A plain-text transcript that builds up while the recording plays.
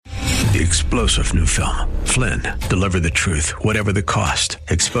the explosive new film, Flynn, deliver the truth, whatever the cost.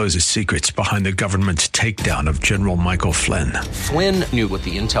 Exposes secrets behind the government's takedown of General Michael Flynn. Flynn knew what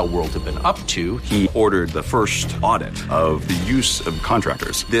the intel world had been up to. He ordered the first audit of the use of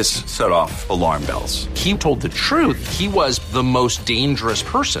contractors. This set off alarm bells. He told the truth. He was the most dangerous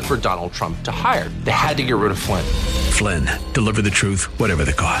person for Donald Trump to hire. They had to get rid of Flynn. Flynn, deliver the truth, whatever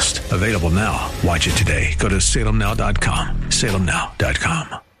the cost. Available now. Watch it today. Go to salemnow.com.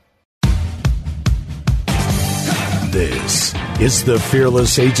 salemnow.com. This is the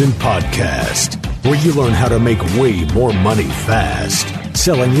Fearless Agent Podcast, where you learn how to make way more money fast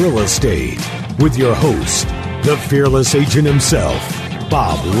selling real estate with your host, the Fearless Agent himself,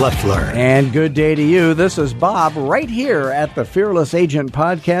 Bob Leffler. And good day to you. This is Bob right here at the Fearless Agent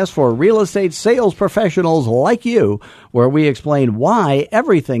Podcast for real estate sales professionals like you, where we explain why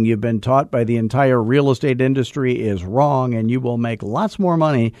everything you've been taught by the entire real estate industry is wrong, and you will make lots more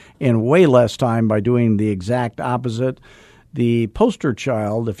money in way less time by doing the exact opposite. The poster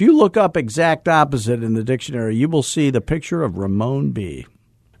child, if you look up exact opposite in the dictionary, you will see the picture of Ramon B.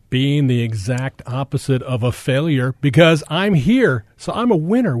 Being the exact opposite of a failure, because I'm here, so I'm a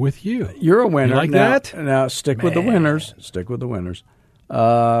winner with you. You're a winner. You like now, that? Now, stick with the winners. Stick with the winners.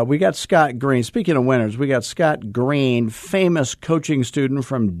 We got Scott Green. Speaking of winners, we got Scott Green, famous coaching student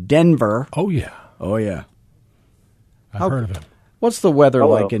from Denver. Oh, yeah. Oh, yeah. I've heard of him. What's the weather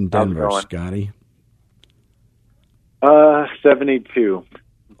Hello. like in Denver, How's it Scotty? 72.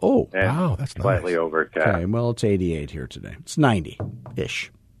 Oh, And wow, that's nice. slightly overcast. okay. Well, it's 88 here today. It's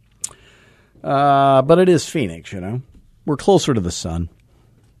 90-ish. But it is Phoenix, you know. We're closer to the sun.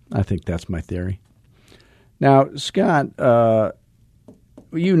 I think that's my theory. Now, Scott,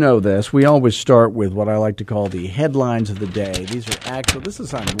 you know this. We always start with what I like to call the headlines of the day. These are actual. This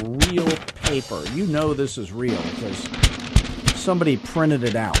is on real paper. You know this is real because somebody printed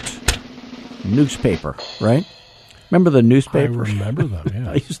it out. Newspaper, right? Remember the newspaper? I remember them,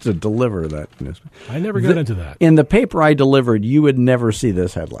 I yeah. used to deliver that newspaper. I never got into that. In the paper I delivered, you would never see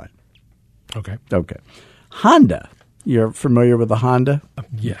this headline. Okay. Okay. Honda. You're familiar with the Honda?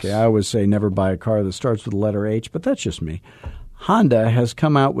 Yes. Okay, I always say never buy a car that starts with the letter H, but that's just me. Honda has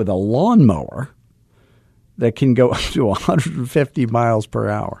come out with a lawnmower that can go up to 150 miles per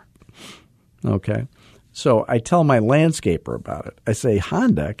hour. Okay. So I tell my landscaper about it. I say,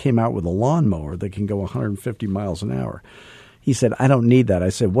 Honda came out with a lawnmower that can go 150 miles an hour. He said, I don't need that. I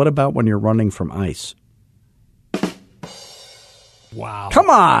said, what about when you're running from ice? Wow. Come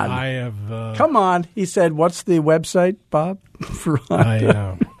on. I have... Come on. He said, what's the website, Bob? For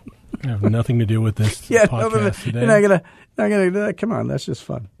Honda? I have nothing to do with this Yeah, podcast today. you're not gonna do that. Come on, that's just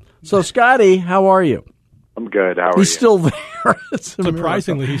fun. So, Scotty, how are you? I'm good. How are He's you? still there. It's a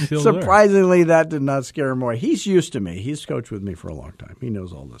Surprisingly, miracle. he's still there. Surprisingly, that did not scare him away. He's used to me. He's coached with me for a long time. He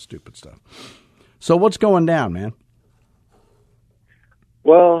knows all this stupid stuff. So, what's going down, man?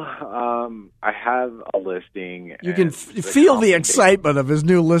 Well, I have a listing. You can feel the excitement of his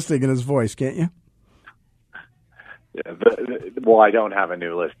new listing in his voice, can't you? Yeah, well, I don't have a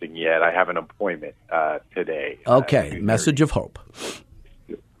new listing yet. I have an appointment today. Okay, message of hope.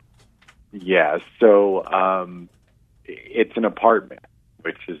 Yeah, so it's an apartment,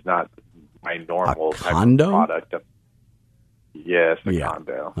 which is not my normal type condo? of product. Yes, a Yeah.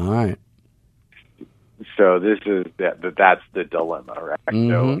 condo. All right. So that's the dilemma, right?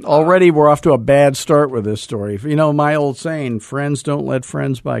 Mm-hmm. So, Already we're off to a bad start with this story. You know, my old saying, friends don't let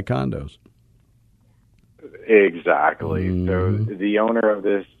friends buy condos. Exactly. Mm-hmm. So the owner of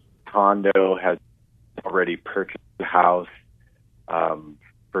this condo has already purchased a house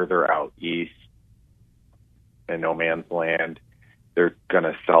further out east in no man's land. They're going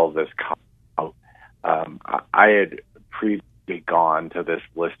to sell this condo. I had previously gone to this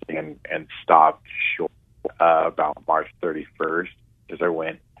listing and stopped short about March 31st as I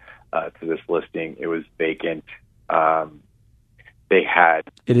went to this listing. It was vacant. They had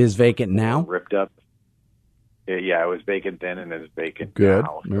It is vacant now? ripped up. Yeah, it was vacant then, and it's vacant Good.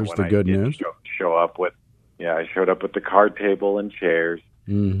 now. So There's when the I good did news. Show up with, I showed up with the card table and chairs.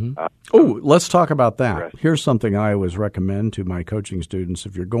 Mm-hmm. Oh, let's talk about that. Right. Here's something I always recommend to my coaching students.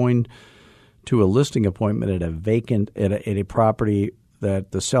 If you're going to a listing appointment at a property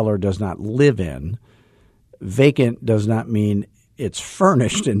that the seller does not live in, vacant does not mean it's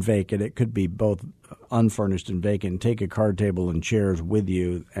furnished and vacant. It could be both unfurnished and vacant. Take a card table and chairs with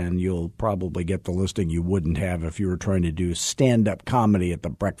you, and you'll probably get the listing you wouldn't have if you were trying to do stand-up comedy at the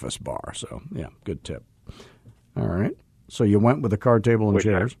breakfast bar. So, yeah, good tip. All right. So you went with a card table and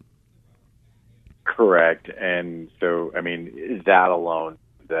chairs. Correct. And so, I mean, that alone,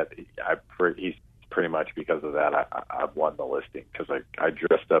 he's pretty much because of that, I've won the listing because I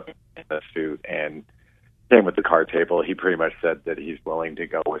dressed up in a suit, and same with the card table. He pretty much said that he's willing to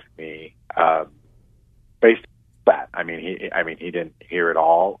go with me based on that. I mean, he didn't hear it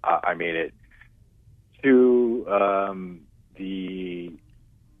all. I made it to the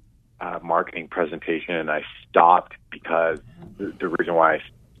marketing presentation, and I stopped because the reason why I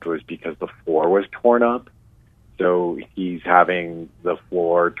stopped was because the floor was torn up. So he's having the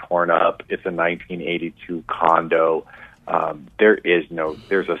floor torn up. It's a 1982 condo.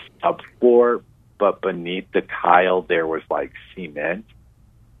 There's a subfloor, but beneath the tile there was like cement.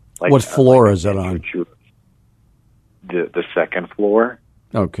 Like, what floor is it on? The second floor.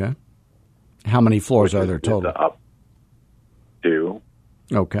 Okay. How many floors are there total? The up 2.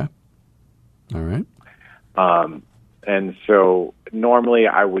 Okay. All right. And so normally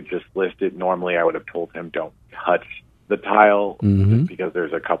I would just list it. Normally I would have told him don't touch the tile just because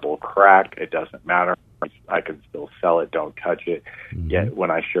there's a couple of crack. It doesn't matter. I can still sell it. Don't touch it. Yet when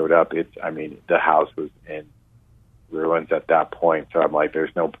I showed up, the house was in ruins at that point. So I'm like,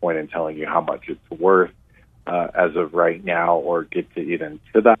 there's no point in telling you how much it's worth as of right now, or get to even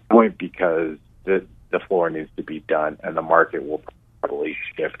to that point, because the floor needs to be done, and the market will probably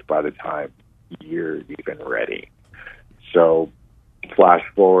shift by the time you're even ready. So flash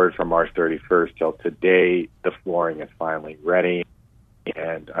forward from March 31st till today, the flooring is finally ready,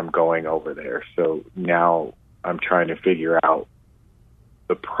 and I'm going over there. So now I'm trying to figure out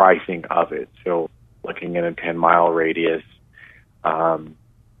the pricing of it. So looking at a 10-mile radius of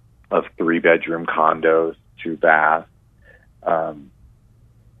 3-bedroom condos, 2 baths.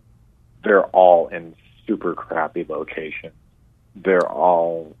 They're all in super crappy locations. They're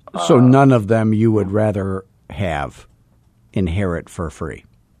all... so none of them you would rather inherit for free?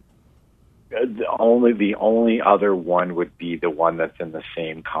 The only other one would be the one that's in the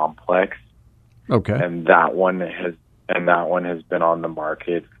same complex. Okay. And that one has been on the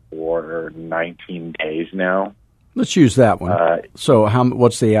market for 19 days now. Let's use that one. So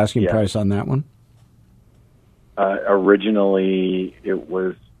what's the asking price on that one? Originally it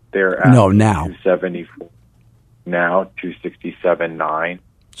was there at now $274. Now $267.9.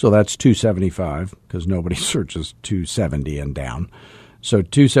 So that's $275, because nobody searches $270 and down. So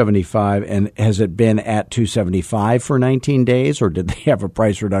 $275, and has it been at $275 for 19 days, or did they have a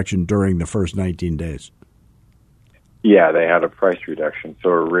price reduction during the first 19 days? Yeah, they had a price reduction. So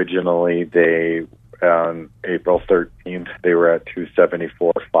originally on April 13th, they were at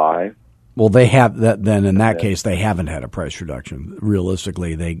 $274.5. Well, they have that. Then in that case, they haven't had a price reduction.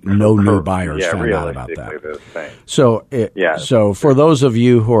 Realistically, no new buyers found out about that. So, so for those of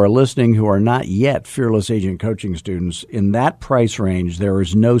you who are listening who are not yet Fearless Agent coaching students, in that price range, there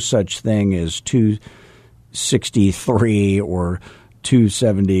is no such thing as 263 or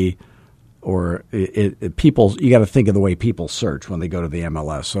 270. Or people, you got to think of the way people search when they go to the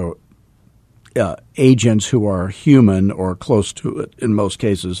MLS. So, agents who are human or close to it, in most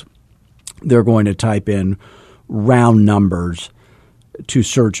cases, they're going to type in round numbers to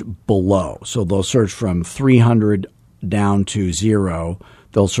search below. So they'll search from 300 down to 0.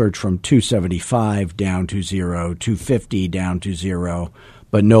 They'll search from 275 down to 0, 250 down to 0,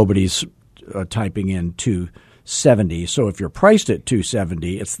 but nobody's typing in 270. So if you're priced at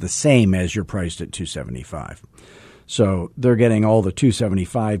 270, it's the same as you're priced at 275. So they're getting all the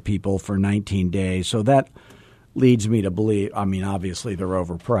 275 people for 19 days. So that leads me to believe, I mean, obviously they're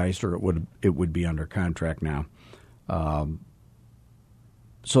overpriced, or it would be under contract now.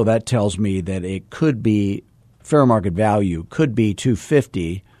 So that tells me that it could be, fair market value could be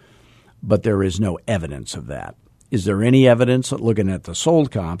 250, but there is no evidence of that. Is there any evidence, looking at the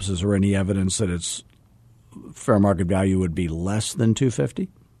sold comps, is there any evidence that its fair market value would be less than 250?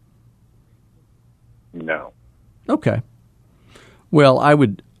 No. Okay. Well,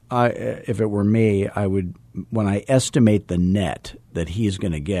 if it were me, I would, when I estimate the net that he's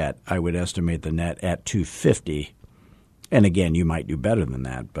going to get, I would estimate the net at 250. And again, you might do better than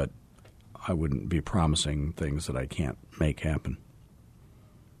that, but I wouldn't be promising things that I can't make happen.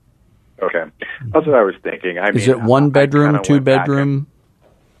 Okay. That's what I was thinking. Is it 1 bedroom, 2 bedroom?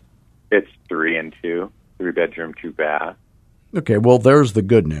 It's 3 and 2, 3 bedroom, 2 bath. Okay. Well, there's the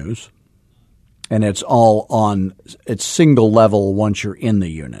good news. And it's it's single level once you're in the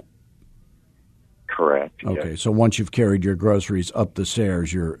unit. Correct. Okay, yes. So once you've carried your groceries up the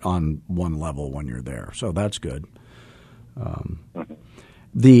stairs, you're on one level when you're there. So that's good.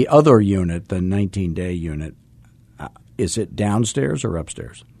 The other unit, the 19-day unit, is it downstairs or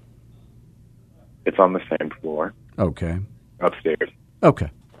upstairs? It's on the same floor. Okay. Upstairs. Okay.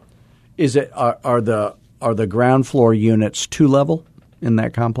 Is it are the ground floor units 2 level in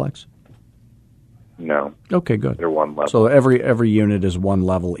that complex? No. Okay, good. They're one level. So every unit is one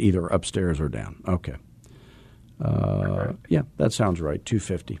level, either upstairs or down. Okay. Yeah, that sounds right.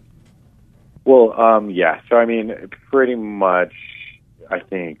 250. Well, yeah. So I mean, pretty much, I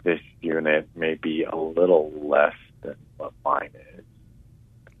think this unit may be a little less than what mine is.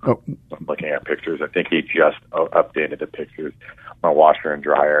 Oh. I'm looking at pictures. I think he just updated the pictures. My washer and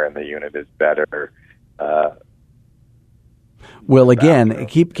dryer in the unit is better. Well, again,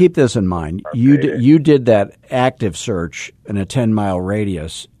 keep this in mind. You did that active search in a 10-mile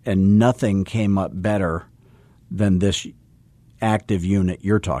radius, and nothing came up better than this active unit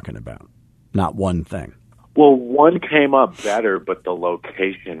you're talking about. Not one thing. Well, one came up better, but the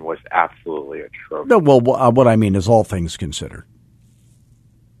location was absolutely atrocious. No, well, what I mean is all things considered.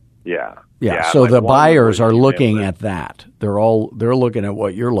 Yeah. So like the buyers are unit looking was- at that. They're looking at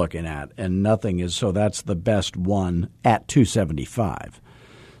what you're looking at, and nothing is. So that's the best one at $275.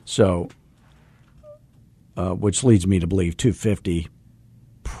 So, which leads me to believe $250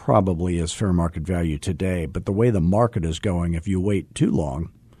 probably is fair market value today. But the way the market is going, if you wait too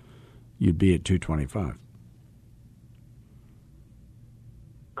long, you'd be at $225.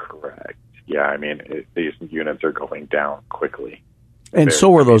 Correct. Yeah, I mean, these units are going down quickly. And Very-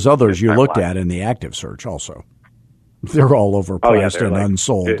 so are those others this you time looked last- at in the active search also. They're all overpriced they're and like-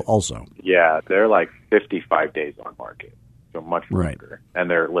 unsold also. Yeah, they're like 55 days on market, so much Right. longer.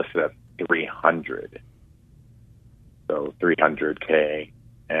 And they're listed at 300. So 300K.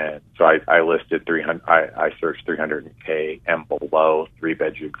 And so I listed 300. I searched 300K and below,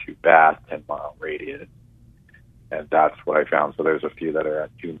 3-bedroom, 2-bath, 10-mile radius. And that's what I found. So there's a few that are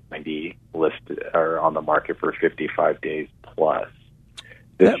at 290 listed or on the market for 55 days plus.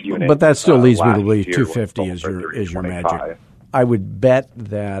 This unit, But that still leads me to last believe year 250 was sold for is your magic. $325. I would bet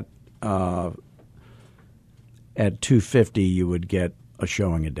that at 250 you would get a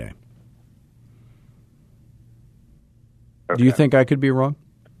showing a day. Do you Okay. think I could be wrong?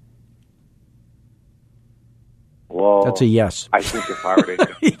 Well, That's a yes. I think if I were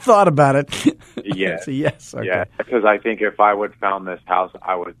to He thought about it. Yeah. It's a yes. Okay. Yeah, because I think if I would found this house,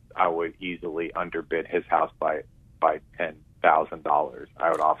 I would easily underbid his house by $10,000.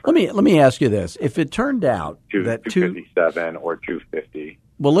 I would offer. Let me ask you this: if it turned out that 257 or 250.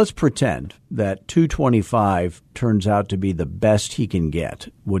 well, let's pretend that 225 turns out to be the best he can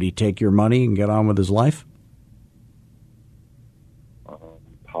get. Would he take your money and get on with his life?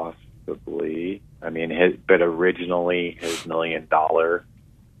 Possibly. I mean, but originally his $1 million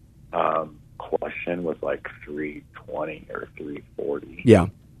question was like 320 or 340. Yeah.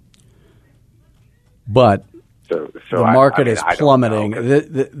 But So the market is I don't plummeting. know.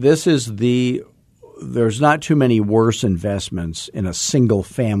 There's not too many worse investments in a single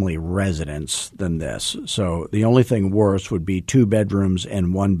family residence than this. So the only thing worse would be 2 bedrooms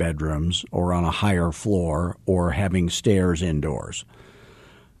and 1 bedrooms, or on a higher floor, or having stairs indoors.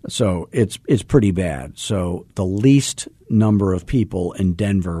 So it's pretty bad. So the least number of people in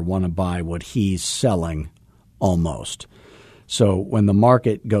Denver want to buy what he's selling almost. So when the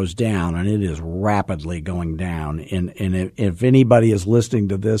market goes down, and it is rapidly going down, and if anybody is listening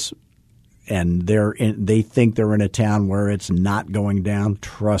to this and they think they're in a town where it's not going down,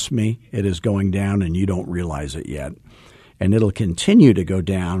 trust me, it is going down and you don't realize it yet. And it'll continue to go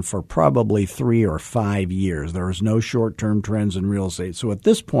down for probably 3 or 5 years. There is no short-term trends in real estate. So at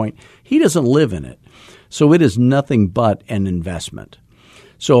this point, he doesn't live in it. So it is nothing but an investment.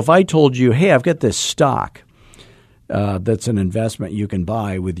 So if I told you, hey, I've got this stock that's an investment you can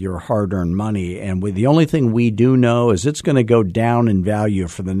buy with your hard-earned money, and the only thing we do know is it's going to go down in value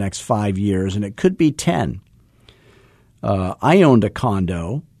for the next 5 years, and it could be 10. I owned a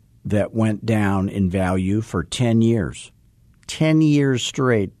condo that went down in value for 10 years. 10 years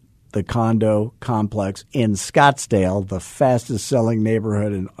straight, the condo complex in Scottsdale, the fastest-selling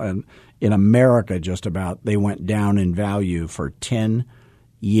neighborhood in America just about, they went down in value for 10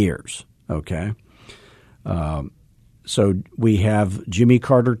 years, okay? So we have Jimmy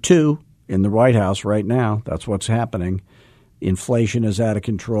Carter II in the White House right now. That's what's happening. Inflation is out of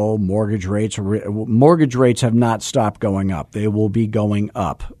control. Mortgage rates have not stopped going up. They will be going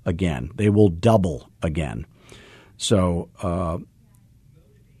up again. They will double again. So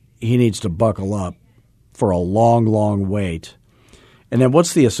he needs to buckle up for a long, long wait. And then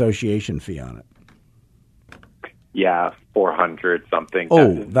what's the association fee on it? Yeah, 400 something.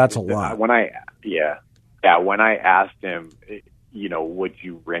 Oh, that's a lot. When I asked him, would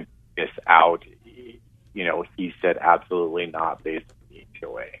you rent this out? He said absolutely not based on the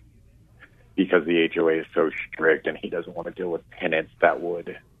HOA, because the HOA is so strict and he doesn't want to deal with tenants that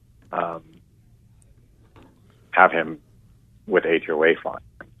would have him with HOA fines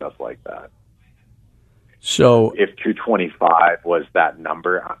and stuff like that. So if 225 was that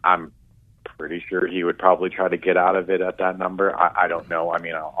number, I'm pretty sure he would probably try to get out of it at that number. I don't know. I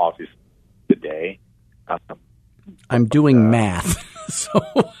mean, obviously today. I'm doing math, so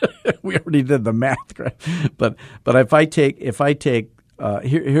we already did the math, but if I take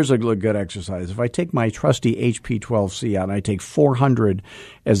here's a good exercise. If I take my trusty HP12C out and I take 400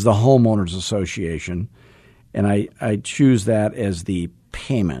 as the homeowners association, and I choose that as the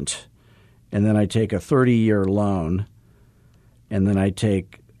payment, and then I take a 30-year loan, and then I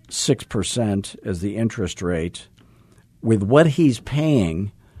take 6% as the interest rate, with what he's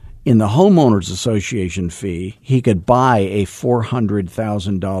paying in the homeowners association fee, he could buy a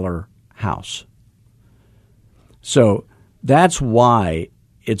 $400,000 house. So that's why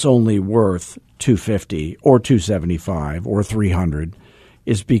it's only worth $250 or $275 or $300,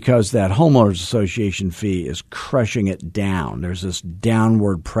 is because that homeowners association fee is crushing it down. There's this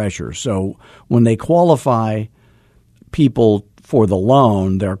downward pressure. So when they qualify people for the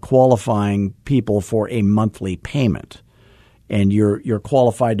loan, they're qualifying people for a monthly payment. And you're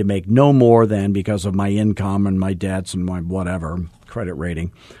qualified to make no more than, because of my income and my debts and my whatever credit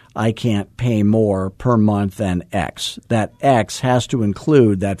rating, I can't pay more per month than X. That X has to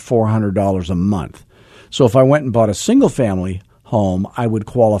include that $400 a month. So if I went and bought a single-family home, I would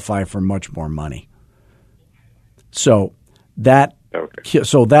qualify for much more money. So that's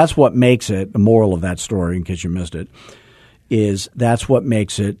what makes it, the moral of that story, in case you missed it, is that's what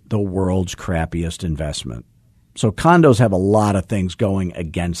makes it the world's crappiest investment. So condos have a lot of things going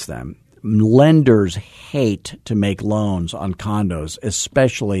against them. Lenders hate to make loans on condos,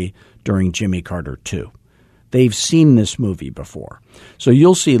 especially during Jimmy Carter II. They've seen this movie before. So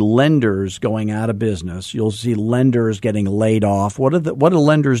you'll see lenders going out of business. You'll see lenders getting laid off. What do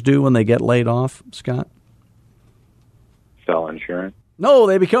lenders do when they get laid off, Scott? Sell insurance. No,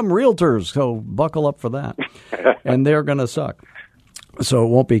 they become realtors, so buckle up for that. And they're going to suck. So it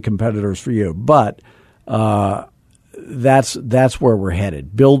won't be competitors for you. But that's where we're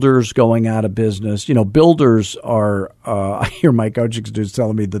headed. Builders going out of business. You know, builders are. I hear my coaching students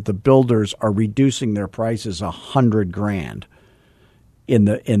telling me that the builders are reducing their prices $100,000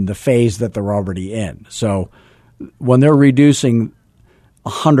 in the phase that they're already in. So when they're reducing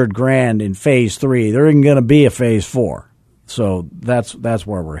 $100,000 in phase 3, there isn't going to be a phase 4. So that's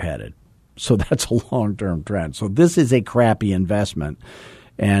where we're headed. So that's a long-term trend. So this is a crappy investment.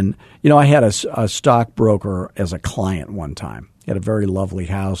 And, you know, I had a stockbroker as a client one time. He had a very lovely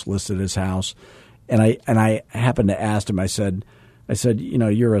house, listed his house. And I happened to ask him, I said, you know,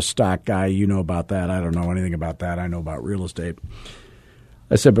 you're a stock guy. You know about that. I don't know anything about that. I know about real estate.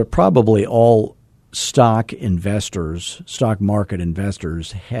 I said, but probably all stock investors, stock market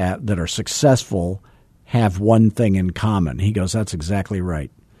investors that are successful have one thing in common. He goes, that's exactly right.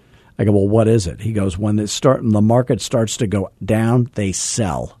 I go, well, what is it? He goes, when the market starts to go down, they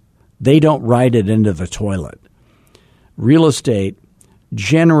sell. They don't ride it into the toilet. Real estate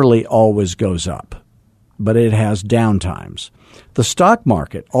generally always goes up, but it has down times. The stock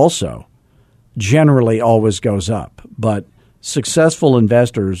market also generally always goes up, but successful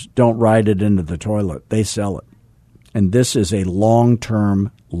investors don't ride it into the toilet. They sell it. And this is a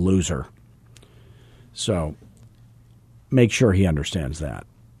long-term loser. So make sure he understands that.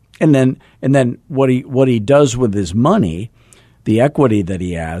 And then what he does with his money, the equity that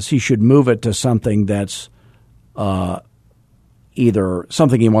he has, he should move it to something that's either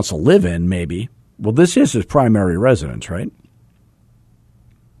something he wants to live in, maybe. Well, this is his primary residence, right?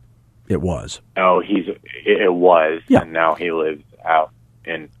 It was. No, it was, yeah. And now he lives out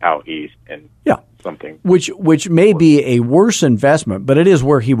east in something. Which may be a worse investment, but it is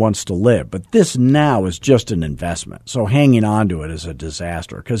where he wants to live. But this now is just an investment. So hanging on to it is a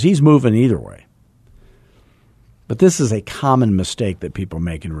disaster because he's moving either way. But this is a common mistake that people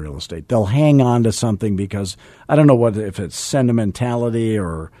make in real estate. They'll hang on to something because I don't know if it's sentimentality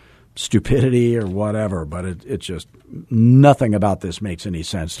or stupidity or whatever, but it's just nothing about this makes any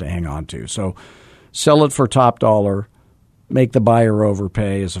sense to hang on to. So sell it for top dollar. Make the buyer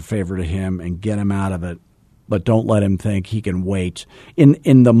overpay as a favor to him and get him out of it, but don't let him think he can wait.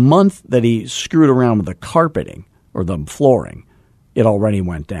 In the month that he screwed around with the carpeting or the flooring, it already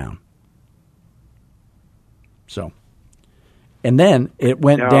went down. So, and then it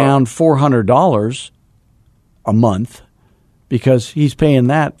went down $400 a month because he's paying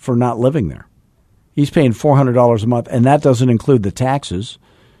that for not living there. He's paying $400 a month, and that doesn't include the taxes,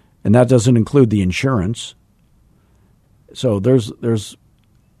 and that doesn't include the insurance. So there's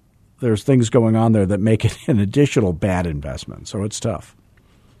things going on there that make it an additional bad investment. So it's tough.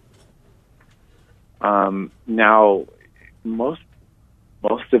 Now, most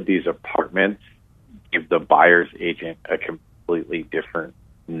of these apartments give the buyer's agent a completely different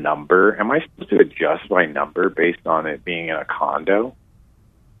number. Am I supposed to adjust my number based on it being in a condo?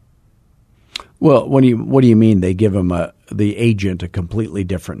 Well, what do you mean they give him the agent a completely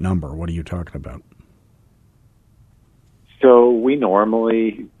different number? What are you talking about? So we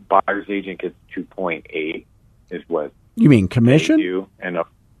normally, buyer's agent gets 2.8 is what you mean commission? They do, and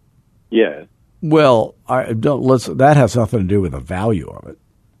yeah. Well, that has nothing to do with the value of it.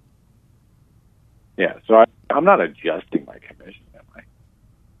 Yeah, so I'm not adjusting my commission, am I?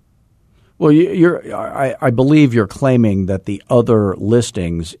 Well, I believe you're claiming that the other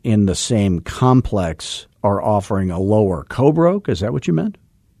listings in the same complex are offering a lower co-broke. Is that what you meant?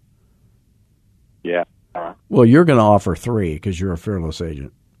 Yeah. Well, you're going to offer 3 because you're a fearless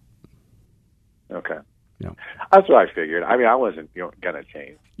agent. Okay. Yeah. That's what I figured. I mean, I wasn't going to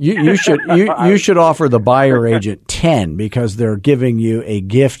change. You should offer the buyer agent 10 because they're giving you a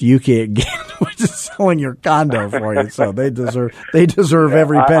gift you can't get, which is selling your condo for you. So they deserve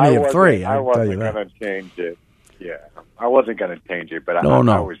every penny of 3. I tell you wasn't that. going to change it. Yeah, I wasn't going to change it, but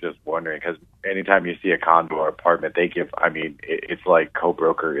I was just wondering because anytime you see a condo or apartment, they give. I mean, it's like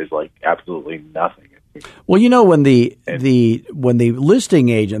co-broker is like absolutely nothing. Well, when the listing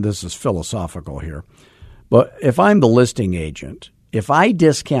agent, this is philosophical here, but if I'm the listing agent, if I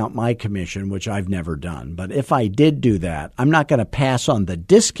discount my commission, which I've never done, but if I did do that, I'm not going to pass on the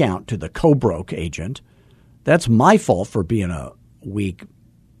discount to the co-broke agent. That's my fault for being a weak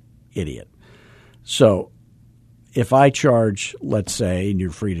idiot. So if I charge, let's say, and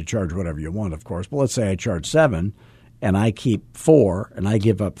you're free to charge whatever you want, of course, but let's say I charge 7 and I keep 4 and I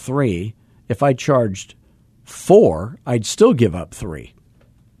give up 3. If I charged 4, I'd still give up 3.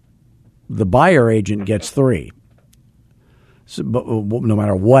 The buyer agent gets 3. So, but no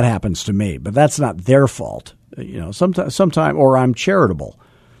matter what happens to me, but that's not their fault. Sometime, or I'm charitable.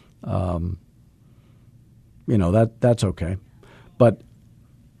 That's okay. But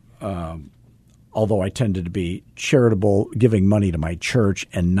although I tended to be charitable, giving money to my church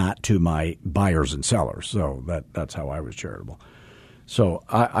and not to my buyers and sellers, so that's how I was charitable. So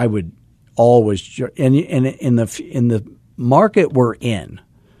I would always, and in the market we're in,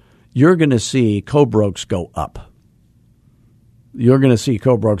 you're going to see co-brokes go up. You're going to see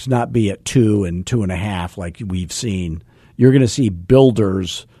co-brokes not be at 2 and 2.5 like we've seen. You're going to see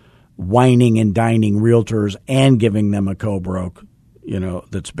builders whining and dining realtors and giving them a co-broke,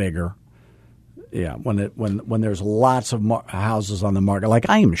 that's bigger. Yeah, when there's lots of houses on the market. Like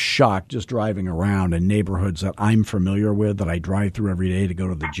I am shocked just driving around in neighborhoods that I'm familiar with, that I drive through every day to go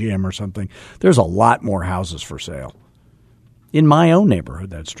to the gym or something. There's a lot more houses for sale. In my own neighborhood,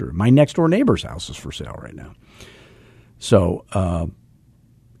 that's true. My next door neighbor's house is for sale right now. So,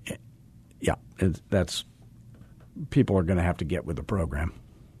 that's people are going to have to get with the program.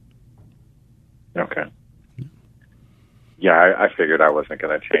 Okay. Yeah, I figured I wasn't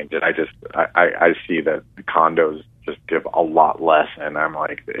going to change it. I see that the condos just give a lot less, and I'm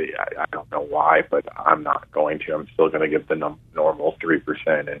like, I don't know why, but I'm not going to. I'm still going to give the normal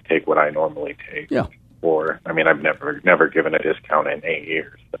 3% and take what I normally take. Yeah. I've never given a discount in 8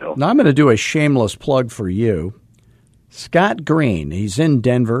 years. So. Now I'm going to do a shameless plug for you. Scott Green, he's in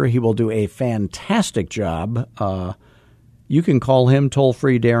Denver. He will do a fantastic job. You can call him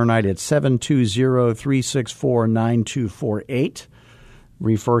toll-free day or night at 720-364-9248.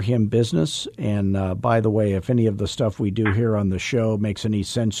 Refer him business. And by the way, if any of the stuff we do here on the show makes any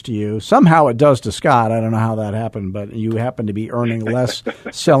sense to you, somehow it does to Scott. I don't know how that happened, but you happen to be earning less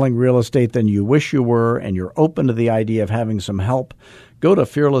selling real estate than you wish you were, and you're open to the idea of having some help, go to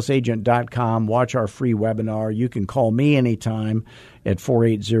fearlessagent.com, watch our free webinar. You can call me anytime at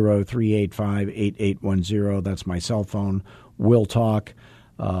 480-385-8810. That's my cell phone. We'll talk.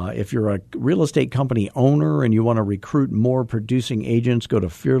 If you're a real estate company owner and you want to recruit more producing agents, go to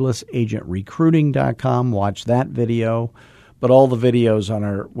fearlessagentrecruiting.com. Watch that video. But all the videos on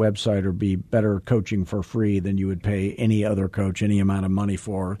our website are be better coaching for free than you would pay any other coach any amount of money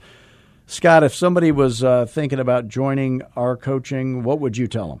for. Scott, if somebody was thinking about joining our coaching, what would you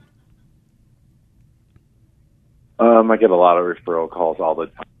tell them? I get a lot of referral calls all the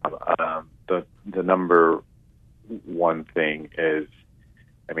time. The number one thing is,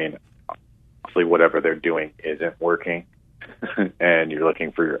 obviously whatever they're doing isn't working and you're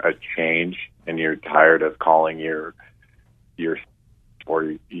looking for a change and you're tired of calling your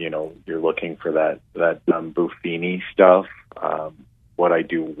or you're looking for that Buffini stuff. What I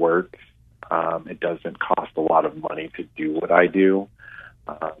do works. It doesn't cost a lot of money to do what I do.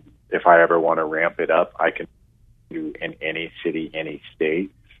 If I ever want to ramp it up, I can do in any city, any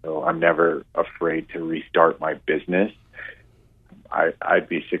state. So I'm never afraid to restart my business. I'd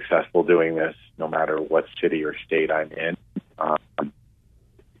be successful doing this no matter what city or state I'm in.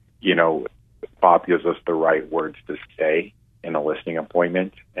 You know, Bob gives us the right words to say in a listing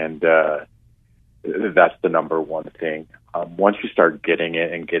appointment, and that's the number one thing. Once you start getting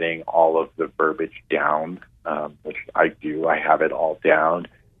it and getting all of the verbiage down, which I do, I have it all down,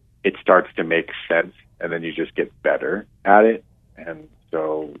 it starts to make sense, and then you just get better at it. And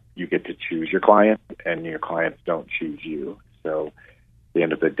so you get to choose your clients, and your clients don't choose you. So at the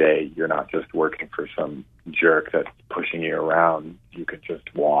end of the day, you're not just working for some jerk that's pushing you around. You can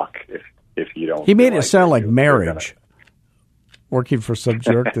just walk if you don't. He made it sound like marriage. Working for some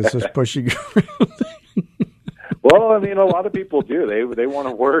jerk that's just pushing you around. Well, I mean, a lot of people do. They want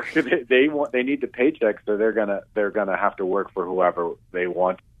to work. They need the paycheck, so they're gonna have to work for whoever they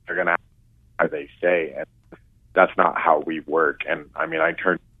want. They're gonna, as they say, and that's not how we work. And I mean, I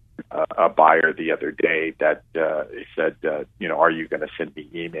turned a buyer the other day that he said, you know, are you going to send me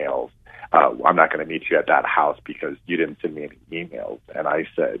emails? I'm not going to meet you at that house because you didn't send me any emails. And I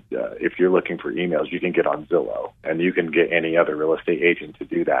said, if you're looking for emails, you can get on Zillow, and you can get any other real estate agent to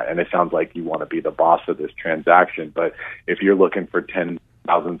do that. And it sounds like you want to be the boss of this transaction, but if you're looking for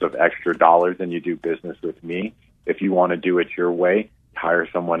 $10,000s of extra dollars and you do business with me, if you want to do it your way, hire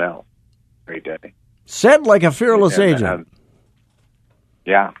someone else. Great day. Said like a fearless agent.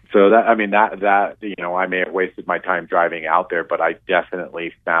 Yeah. So that you know, I may have wasted my time driving out there, but I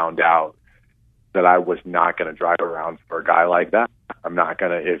definitely found out that I was not going to drive around for a guy like that. I'm not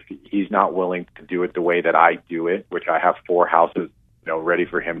going to, if he's not willing to do it the way that I do it, which I have 4 houses, you know, ready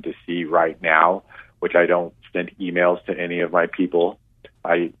for him to see right now, which I don't send emails to any of my people.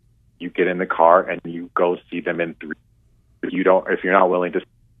 You get in the car and you go see them in 3. If you're not willing to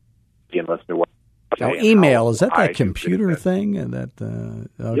see and listen to what. Now, email, is that computer thing? And that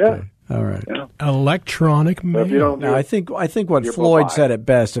okay. Yeah. All right. Yeah. Electronic mail. Now, I think what Floyd said it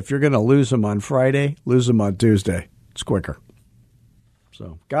best. If you're going to lose them on Friday, lose them on Tuesday. It's quicker.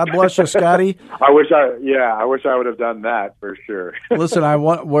 So, God bless you, Scotty. I wish I would have done that for sure. Listen,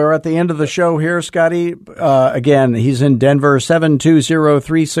 we're at the end of the show here, Scotty. Again, he's in Denver,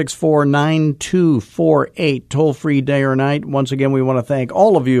 720-364-9248, toll-free day or night. Once again, we want to thank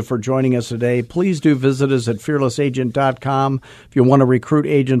all of you for joining us today. Please do visit us at fearlessagent.com. If you want to recruit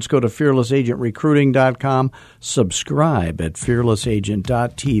agents, go to fearlessagentrecruiting.com. Subscribe at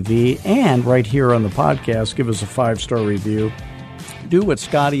fearlessagent.tv. And right here on the podcast, give us a 5-star review. Do what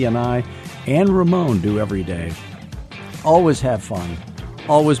Scotty and I and Ramon do every day. Always have fun.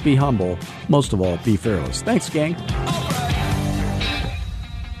 Always be humble. Most of all, be fearless. Thanks, gang.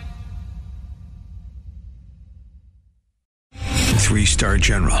 3-star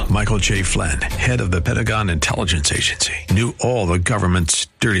General Michael J. Flynn, head of the Pentagon Intelligence Agency, knew all the government's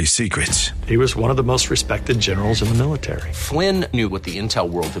dirty secrets. He was one of the most respected generals in the military. Flynn knew what the intel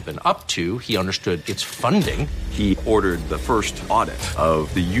world had been up to. He understood its funding. He ordered the first audit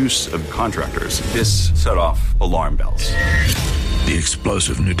of the use of contractors. This set off alarm bells. The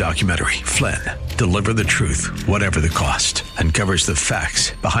explosive new documentary, Flynn, Deliver the Truth, Whatever the Cost, uncovers the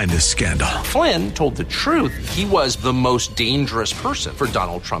facts behind this scandal. Flynn told the truth. He was the most dangerous person for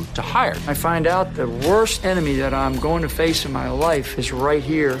Donald Trump to hire. I find out the worst enemy that I'm going to face in my life is right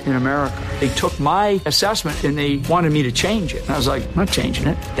here in America. They took my assessment and they wanted me to change it. And I was like, I'm not changing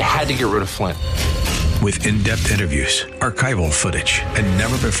it. They had to get rid of Flynn. With in-depth interviews, archival footage, and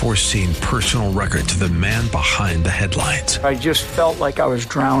never-before-seen personal records of the man behind the headlines. I just felt like I was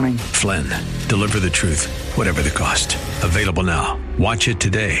drowning. Flynn, Deliver the Truth, Whatever the Cost. Available now. Watch it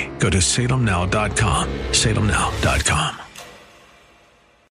today. Go to salemnow.com. salemnow.com.